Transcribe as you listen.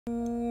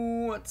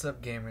What's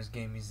up, gamers,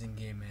 gamies, and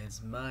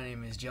gameheads? My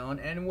name is John,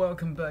 and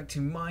welcome back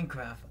to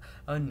Minecraft: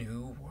 A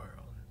New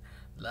World.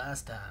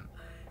 Last time,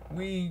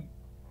 we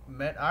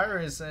met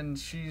Iris, and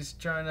she's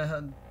trying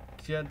to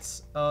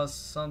get us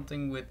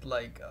something with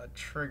like a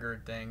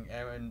trigger thing,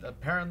 and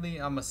apparently,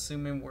 I'm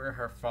assuming we're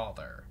her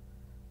father,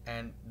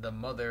 and the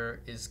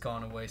mother is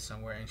gone away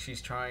somewhere, and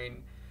she's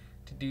trying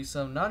to do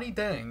some naughty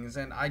things,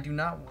 and I do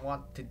not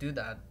want to do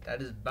that.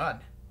 That is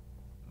bad.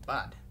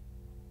 Bad.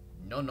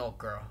 No,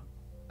 girl.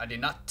 I did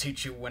not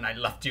teach you when I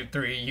left you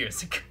 3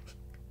 years ago.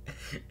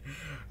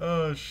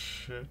 Oh,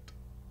 shit.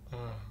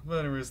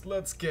 But anyways,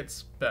 let's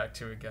get back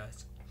to it,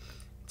 guys.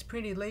 It's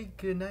pretty late.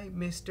 Good night,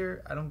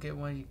 mister. I don't get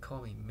why you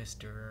call me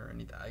mister or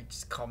anything. I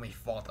just call me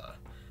father.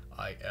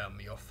 I am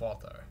your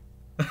father.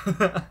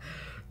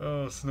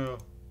 Oh, Snow.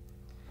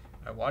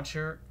 I watch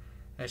her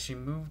as she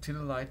moved to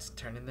the lights,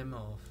 turning them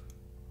off.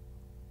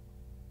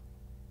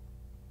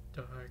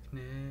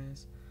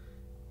 Darkness.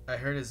 I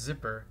heard a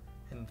zipper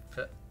and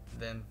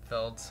then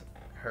felt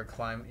her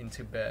climb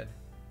into the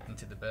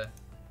bed.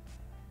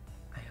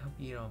 I hope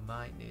you don't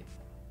mind it.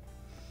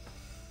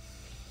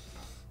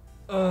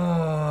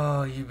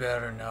 Oh, you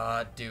better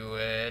not do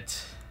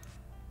it.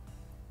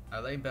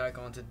 I lay back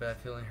onto the bed,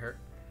 feeling her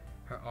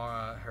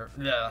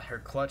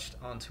clutched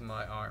onto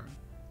my arm.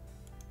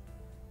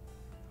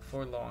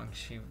 For long,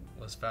 she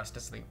was fast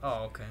asleep.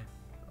 Oh, okay.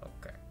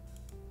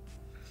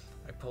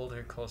 I pulled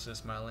her closer,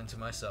 smiling to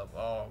myself.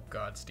 Oh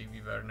God, Steve,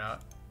 you better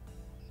not.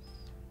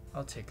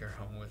 I'll take her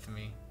home with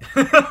me.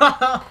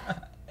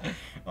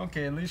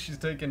 Okay, at least she's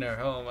taking her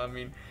home. I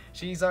mean,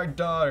 she's our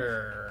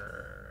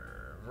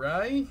daughter,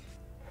 right?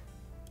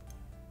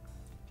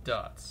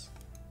 Dots.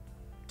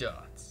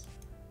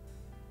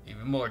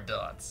 Even more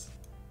dots.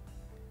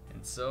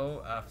 And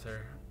so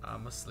after,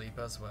 I'm asleep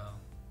as well.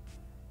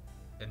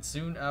 And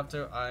soon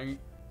after, I'm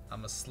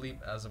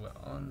asleep as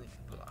well.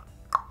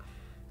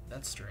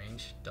 That's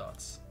strange.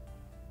 Dots.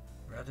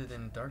 Rather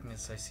than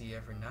darkness I see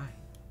every night.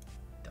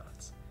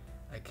 Dots.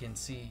 I can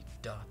see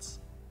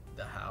dots.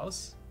 The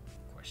house?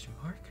 Question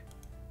mark?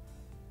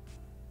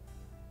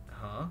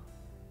 Huh?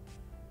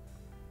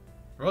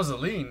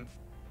 Rosaline?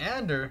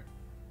 Ander?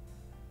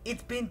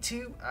 It's been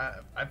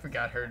I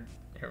forgot her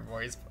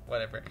voice,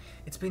 whatever.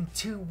 It's been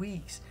 2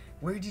 weeks.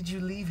 Where did you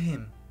leave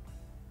him?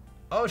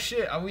 Oh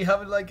shit, are we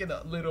having like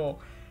a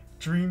little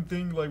dream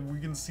thing, like we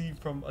can see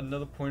from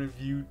another point of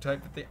view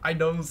type of thing? I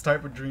know those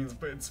type of dreams,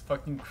 but it's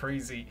fucking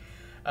crazy.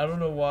 I don't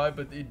know why,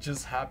 but it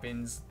just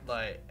happens,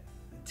 like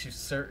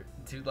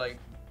like,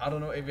 I don't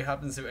know if it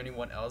happens to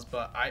anyone else,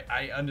 but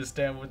I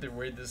understand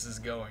where this is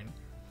going.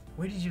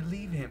 Where did you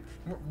leave him?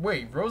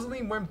 Wait,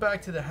 Rosaline went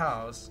back to the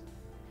house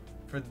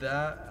for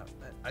that.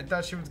 I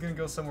thought she was gonna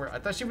go somewhere. I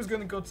thought she was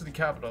gonna go to the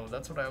capital.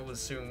 That's what I was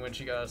assuming when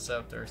she got a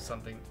scepter or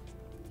something.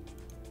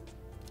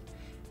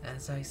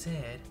 As I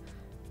said,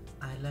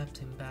 I left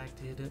him back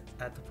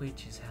at the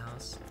witch's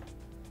house.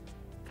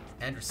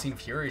 Andrew seemed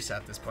furious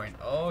at this point.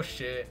 Oh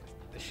shit.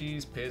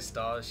 She's pissed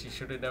off. She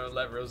should have never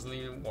let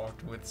Rosaline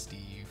walk with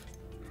Steve.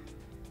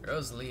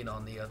 Rosaline,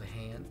 on the other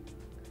hand,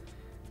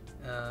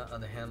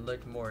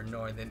 looked more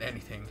annoyed than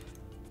anything.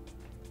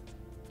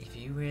 If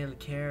you really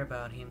care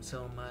about him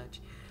so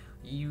much,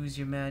 use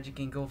your magic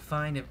and go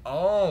find him.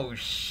 Oh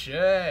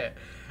shit.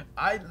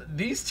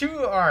 These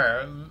two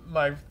are,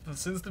 like,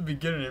 since the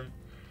beginning,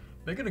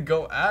 they're gonna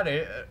go at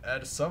it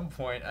at some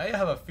point.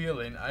 I'm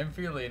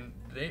feeling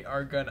they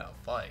are gonna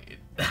fight.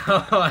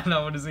 I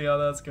want to see how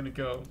that's gonna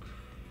go.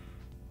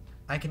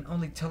 I can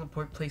only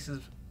teleport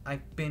places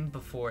I've been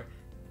before.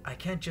 I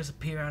can't just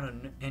appear out of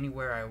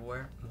anywhere I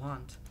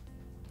want.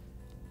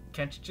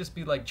 Can't you just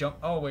be like Jump?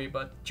 Oh wait,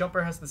 but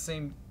Jumper has the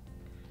same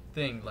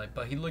thing. Like,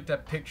 but he looked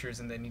at pictures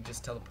and then he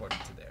just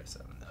teleported to there.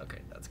 So okay,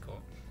 that's cool.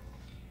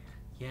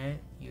 Yeah,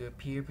 you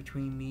appear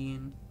between me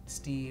and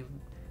Steve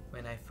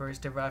when I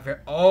first arrived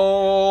here.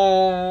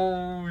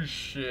 Oh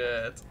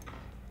shit.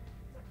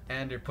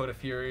 Ander put a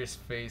furious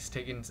face,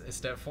 taking a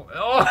step forward.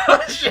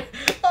 Oh shit!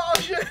 Oh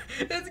shit!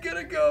 It's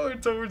gonna go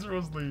towards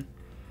Rosalie.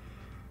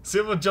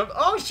 Silva jumped.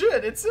 Oh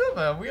shit! It's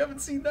Silva. We haven't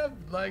seen that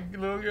like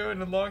logo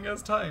in a long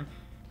ass time.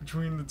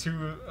 Between the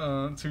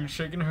two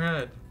shaking her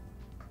head.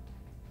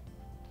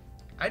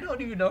 I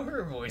don't even know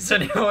her voice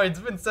anymore. It's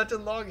been such a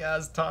long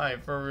ass time,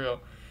 for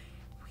real.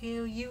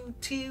 Will you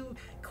two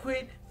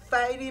quit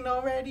fighting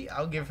already?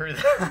 I'll give her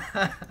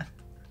that.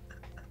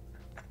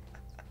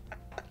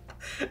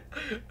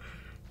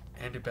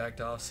 Andrew backed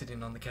off,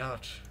 sitting on the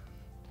couch.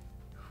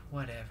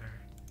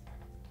 Whatever.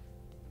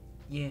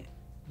 Yeah,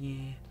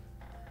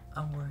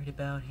 I'm worried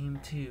about him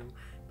too,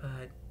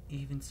 but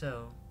even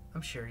so,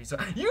 I'm sure he's...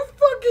 You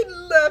fucking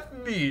left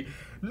me!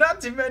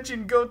 Not to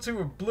mention go to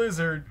a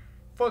blizzard.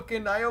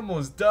 Fucking, I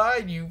almost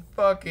died, you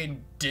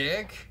fucking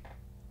dick.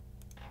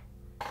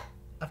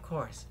 Of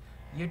course,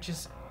 you're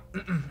just...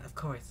 of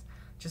course,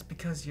 just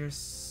because you're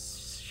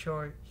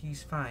sure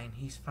he's fine.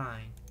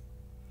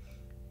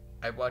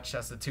 I watched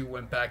as the two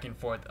went back and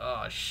forth.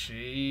 Oh,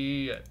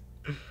 shit.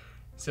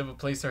 Silva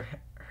placed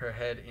her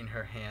head in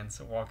her hands,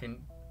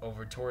 walking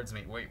over towards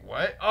me. Wait,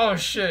 what? Oh,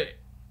 shit.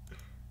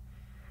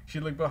 She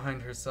looked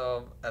behind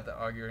herself at the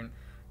arguing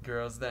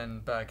girls,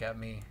 then back at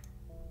me.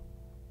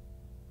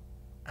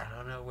 I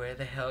don't know where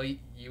the hell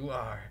you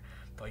are,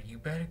 but you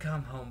better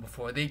come home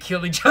before they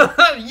kill each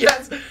other.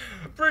 Yes!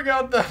 Bring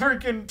out the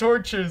freaking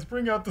torches.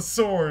 Bring out the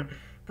sword.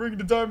 Bring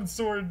the diamond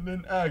sword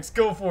and axe.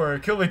 Go for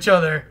it. Kill each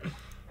other.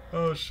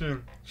 Oh, shit.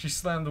 She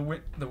slammed the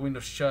window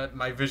shut.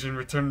 My vision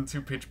returned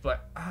to pitch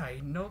black.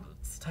 I know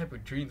this type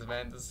of dreams,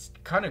 man. This is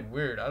kind of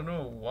weird. I don't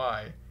know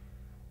why.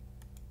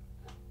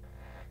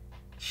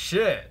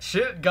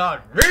 Shit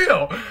got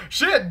real.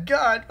 Shit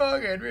got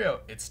fucking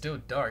real. It's still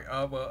dark.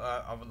 Oh,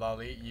 well,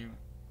 Lolly,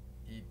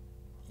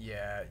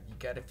 yeah, you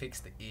gotta fix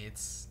the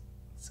it's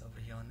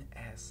over here on the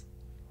S.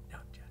 No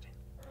judging.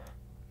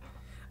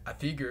 I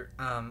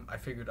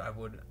figured I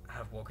would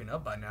have woken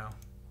up by now.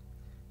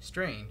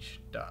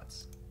 Strange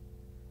dots.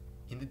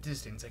 In the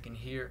distance, I can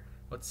hear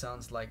what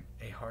sounds like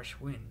a harsh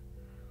wind.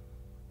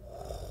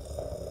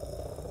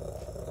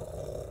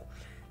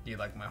 Do you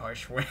like my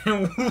harsh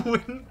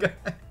wind, guys?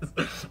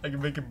 I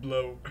can make it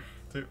blow.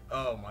 Too.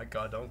 Oh my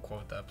god, don't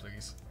quote that,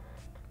 please.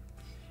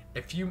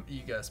 You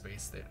gotta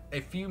space it.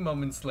 A few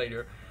moments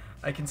later,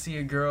 I can see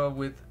a girl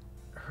with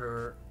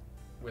her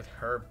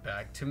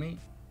back to me.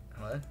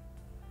 What?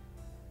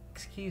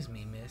 Excuse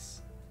me,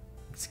 miss.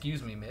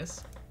 Excuse me,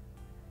 miss.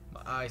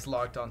 My eyes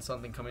locked on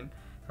something coming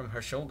from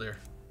her shoulder.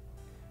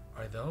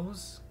 Are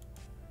those?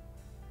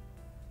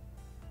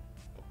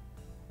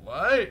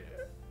 What?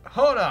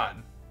 Hold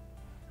on.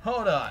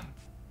 Hold on.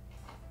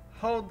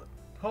 Hold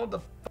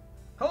the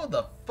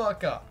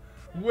fuck up.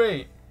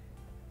 Wait.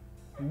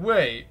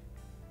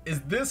 Is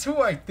this who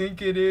I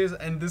think it is,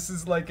 and this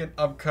is like an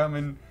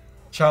upcoming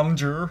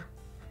challenger?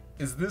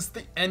 Is this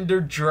the Ender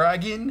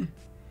Dragon?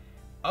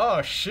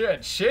 Oh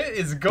shit, shit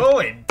is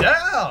going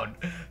down!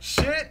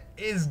 Shit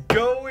is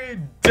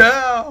going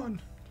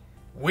down!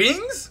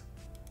 Wings?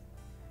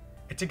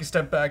 I take a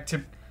step back,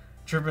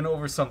 tripping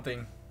over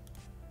something.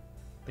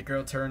 The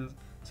girl turns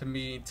to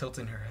me,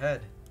 tilting her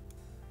head.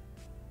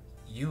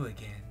 You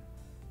again.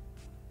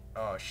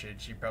 Oh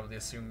shit, she probably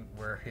assumed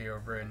we're here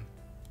over in.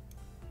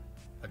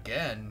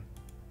 Again?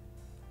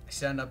 I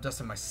stand up,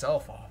 dusting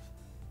myself off.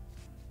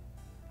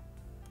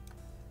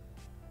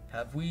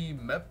 Have we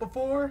met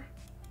before?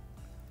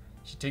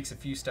 She takes a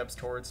few steps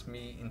towards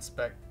me, in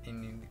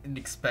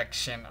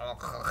inspection.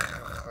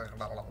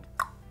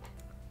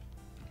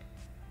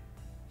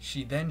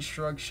 She then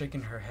shrugs,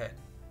 shaking her head.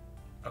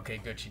 Okay,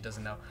 good, she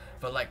doesn't know.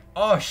 But like,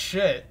 oh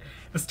shit!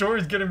 The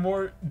story's getting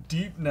more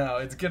deep now.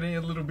 It's getting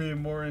a little bit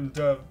more in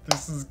depth.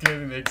 This is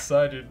getting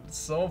excited.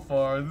 So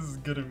far, this is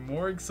getting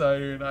more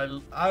exciting.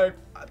 I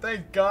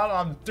thank God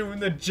I'm doing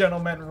the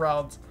gentleman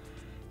route.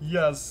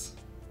 Yes.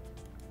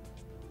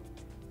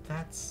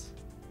 That's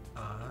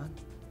odd.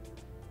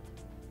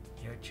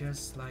 You're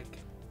just like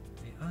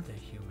the other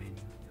human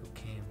who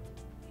came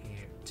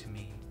here to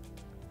me.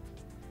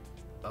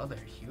 Other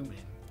human?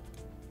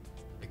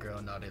 The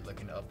girl nodded,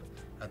 looking up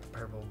at the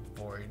purple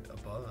void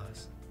above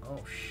us.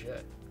 Oh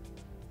shit.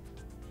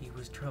 He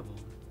was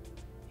troubled.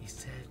 He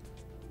said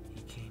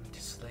he came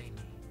to slay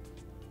me.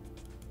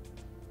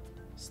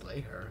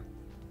 Slay her?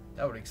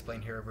 That would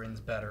explain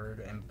Herobrine's battered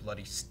and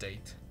bloody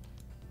state.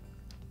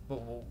 But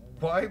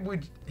why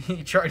would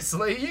he try to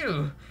slay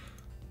you?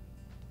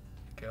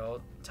 The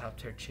girl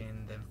tapped her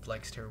chin, then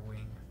flexed her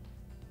wing.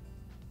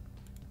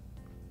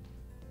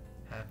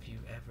 Have you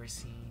ever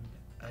seen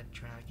a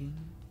dragon?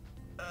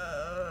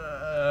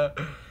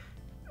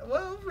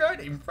 Well, right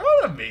in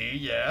front of me,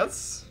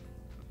 yes.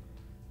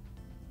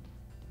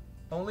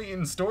 Only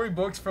in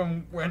storybooks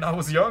from when I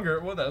was younger.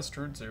 Well, that's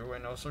true too.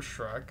 And also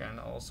Shrek, and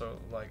also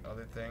like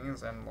other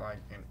things, and like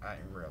in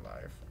real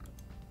life.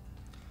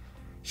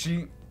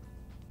 She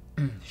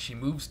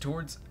moves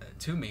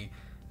to me,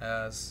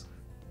 as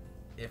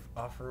if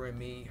offering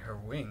me her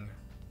wing.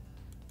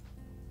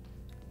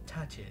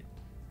 Touch it.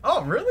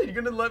 Oh, really?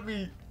 You're gonna let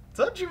me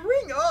touch your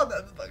ring? Oh,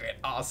 that's fucking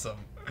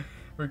awesome.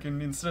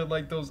 Freaking, instead of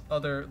like those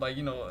other, like,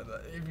 you know,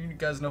 if you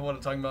guys know what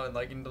I'm talking about,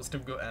 like in those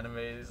typical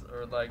animes,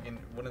 or like in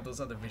one of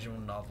those other visual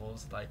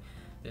novels, like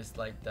there's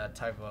like that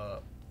type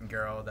of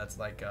girl that's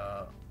like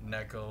a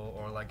Neko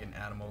or like an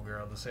animal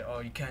girl to say, oh,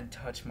 you can't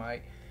touch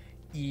my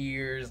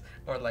ears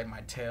or like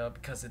my tail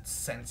because it's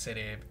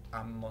sensitive,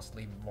 I'm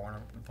mostly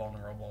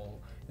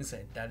vulnerable, and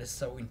say that is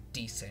so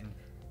indecent,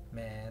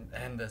 man,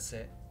 and that's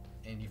it.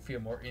 And you feel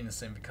more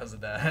innocent because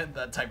of that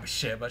that type of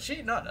shit. But she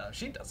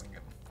she doesn't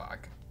give a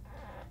fuck.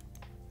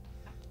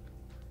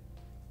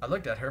 I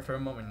looked at her for a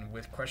moment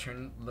with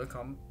questioning look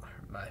on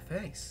my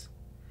face,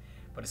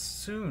 but as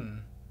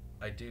soon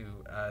I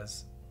do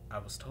as I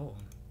was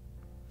told,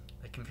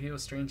 I can feel a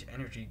strange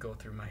energy go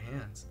through my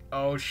hands.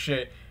 Oh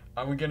shit,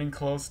 are we getting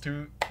close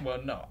to?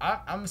 Well, no,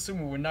 I'm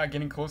assuming we're not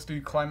getting close to the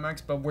climax,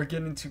 but we're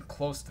getting too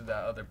close to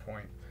that other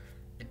point.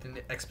 In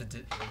the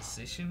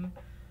exposition?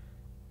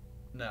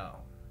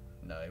 No,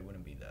 it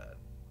wouldn't be that.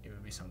 It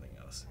would be something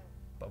else.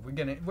 But we're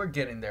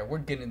getting there. We're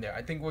getting there.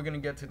 I think we're gonna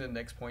get to the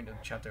next point of the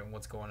chapter and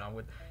what's going on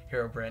with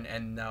Herobrine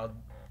and now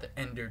the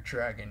Ender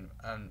Dragon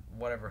and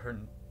whatever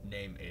her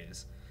name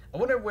is. I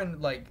wonder when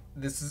like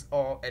this is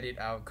all edited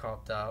out,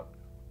 cropped out,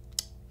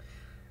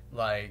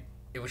 like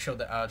it would show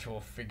the actual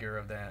figure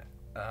of that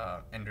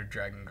Ender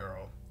Dragon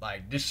girl.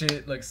 Like this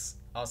shit looks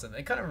awesome.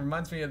 It kind of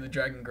reminds me of the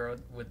dragon girl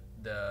with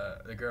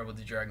the girl with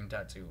the dragon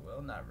tattoo.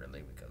 Well, not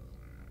really, because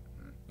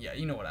yeah,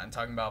 you know what I'm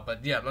talking about.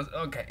 But yeah,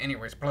 okay.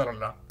 Anyways, blah, blah,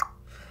 blah.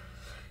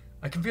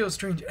 I can feel a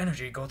strange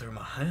energy go through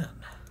my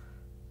hand.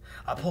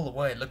 I pull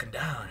away, looking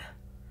down.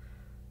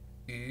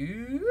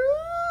 Ew.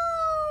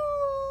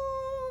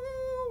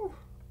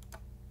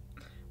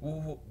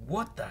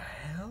 What the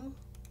hell?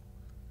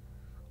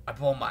 I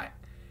pull my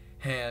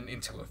hand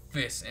into a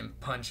fist and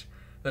punch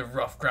the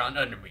rough ground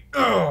under me.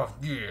 Oh,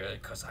 yeah,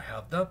 because I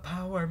have the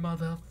power,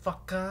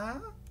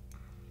 motherfucker.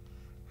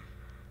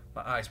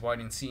 My eyes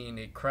widen, seeing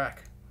it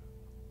crack.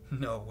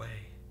 No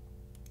way.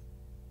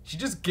 She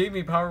just gave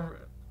me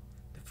power.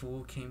 The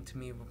fool came to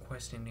me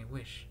requesting a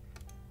wish.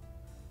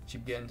 She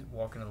began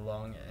walking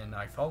along, and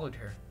I followed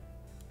her.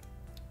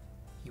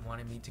 He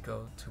wanted me to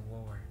go to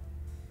war.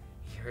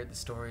 He heard the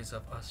stories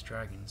of us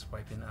dragons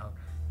wiping out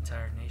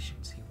entire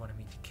nations. He wanted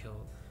me to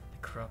kill the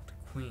corrupt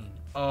queen.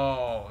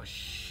 Oh,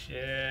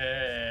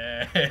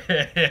 shit.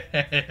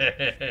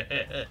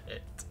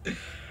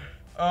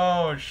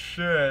 Oh,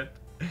 shit.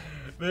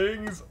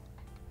 Things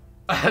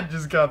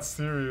just got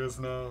serious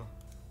now.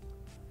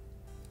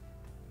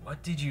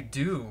 What did you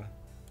do?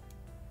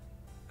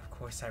 Of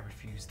course I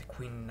refused. The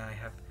queen and I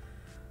have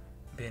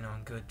been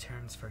on good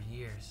terms for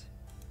years.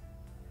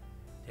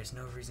 There's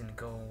no reason to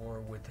go to war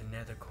with the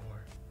Nether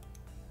Core.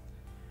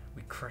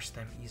 We crush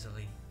them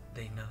easily.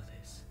 They know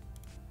this.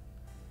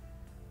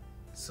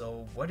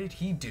 So what did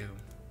he do?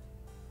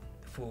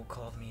 The fool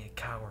called me a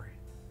coward.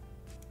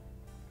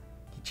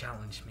 He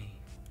challenged me.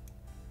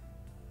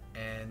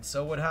 And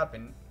so what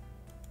happened?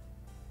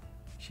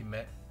 She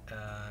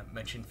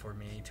mentioned for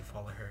me to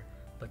follow her,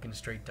 looking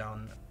straight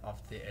down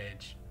off the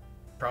edge.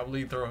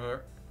 Probably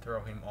throw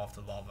him off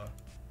the lava.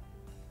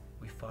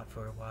 We fought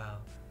for a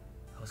while.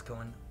 I was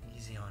going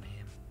easy on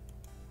him.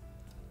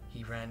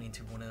 He ran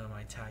into one of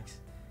my attacks.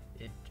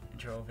 It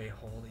drove a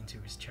hole into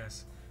his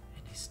chest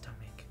and his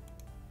stomach.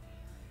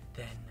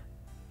 Then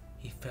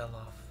he fell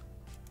off.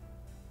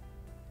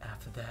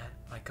 After that,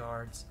 my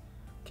guards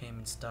came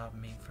and stopped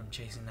me from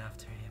chasing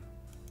after him.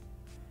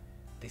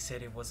 They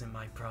said it wasn't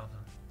my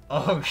problem.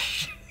 Oh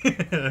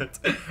shit!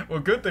 Well,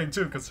 good thing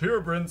too, because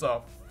Herobrine's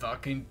a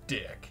fucking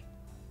dick.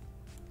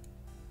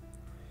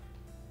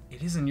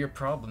 It isn't your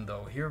problem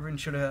though. Herobrine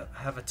should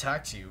have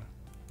attacked you.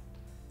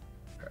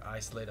 Her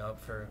eyes lit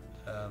up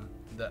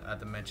at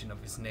the mention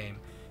of his name.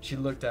 She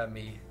looked at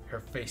me,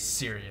 her face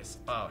serious.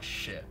 Oh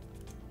shit.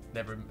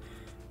 Never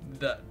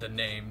the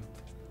name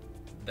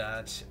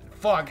that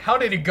fuck, how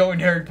did it go in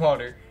Harry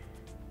Potter?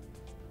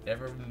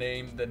 Never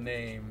named the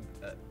name.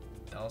 That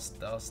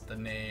was the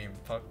name.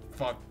 Fuck,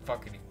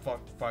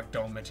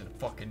 don't mention the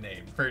fucking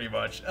name. Pretty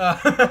much.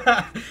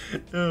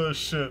 Oh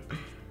shit.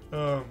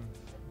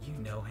 You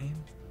know him?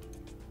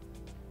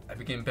 I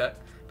began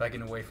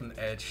backing away from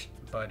the edge,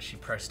 but she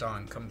pressed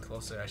on, coming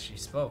closer as she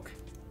spoke.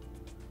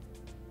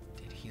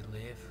 Did he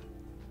live?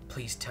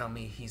 Please tell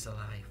me he's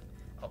alive.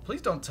 Oh,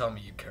 please don't tell me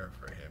you care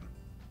for him.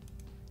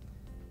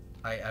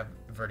 I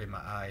averted my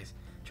eyes,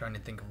 trying to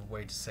think of a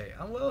way to say,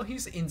 oh, well,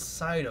 he's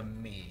inside of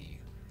me.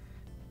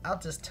 I'll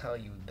just tell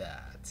you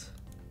that.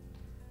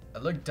 I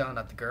looked down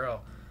at the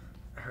girl,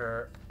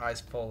 her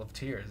eyes full of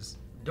tears.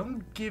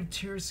 Don't give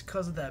tears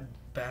because of that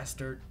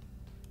bastard.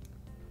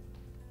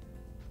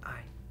 I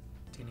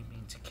didn't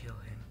mean to kill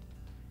him.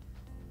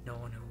 No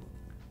one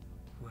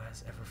who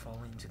has ever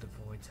fallen into the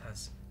voids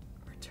has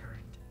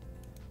returned.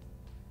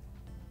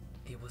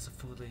 It was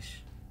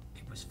foolish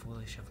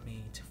of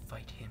me to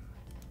fight him.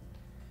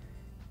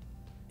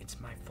 It's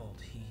my fault.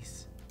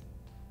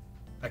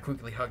 I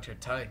quickly hugged her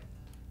tight.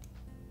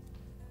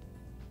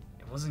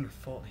 It wasn't your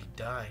fault he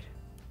died.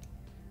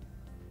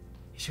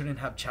 He shouldn't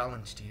have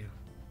challenged you.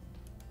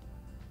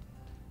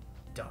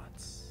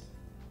 Dots.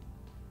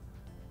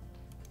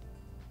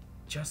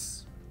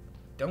 Just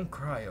don't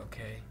cry,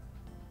 okay?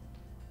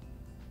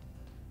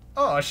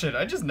 Oh shit,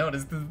 I just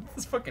noticed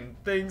this fucking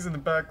things in the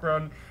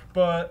background.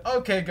 But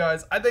okay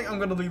guys, I think I'm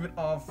gonna leave it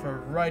off for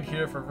right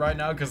here for right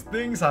now, because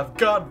things have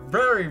got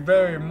very,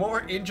 very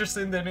more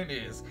interesting than it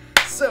is.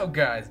 So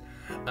guys,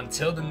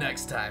 until the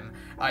next time,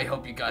 I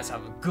hope you guys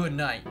have a good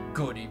night,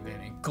 good evening,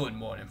 and good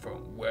morning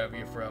from wherever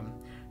you're from.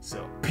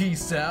 So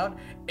peace out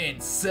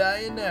and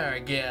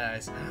sayonara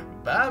guys.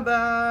 Bye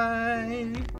bye.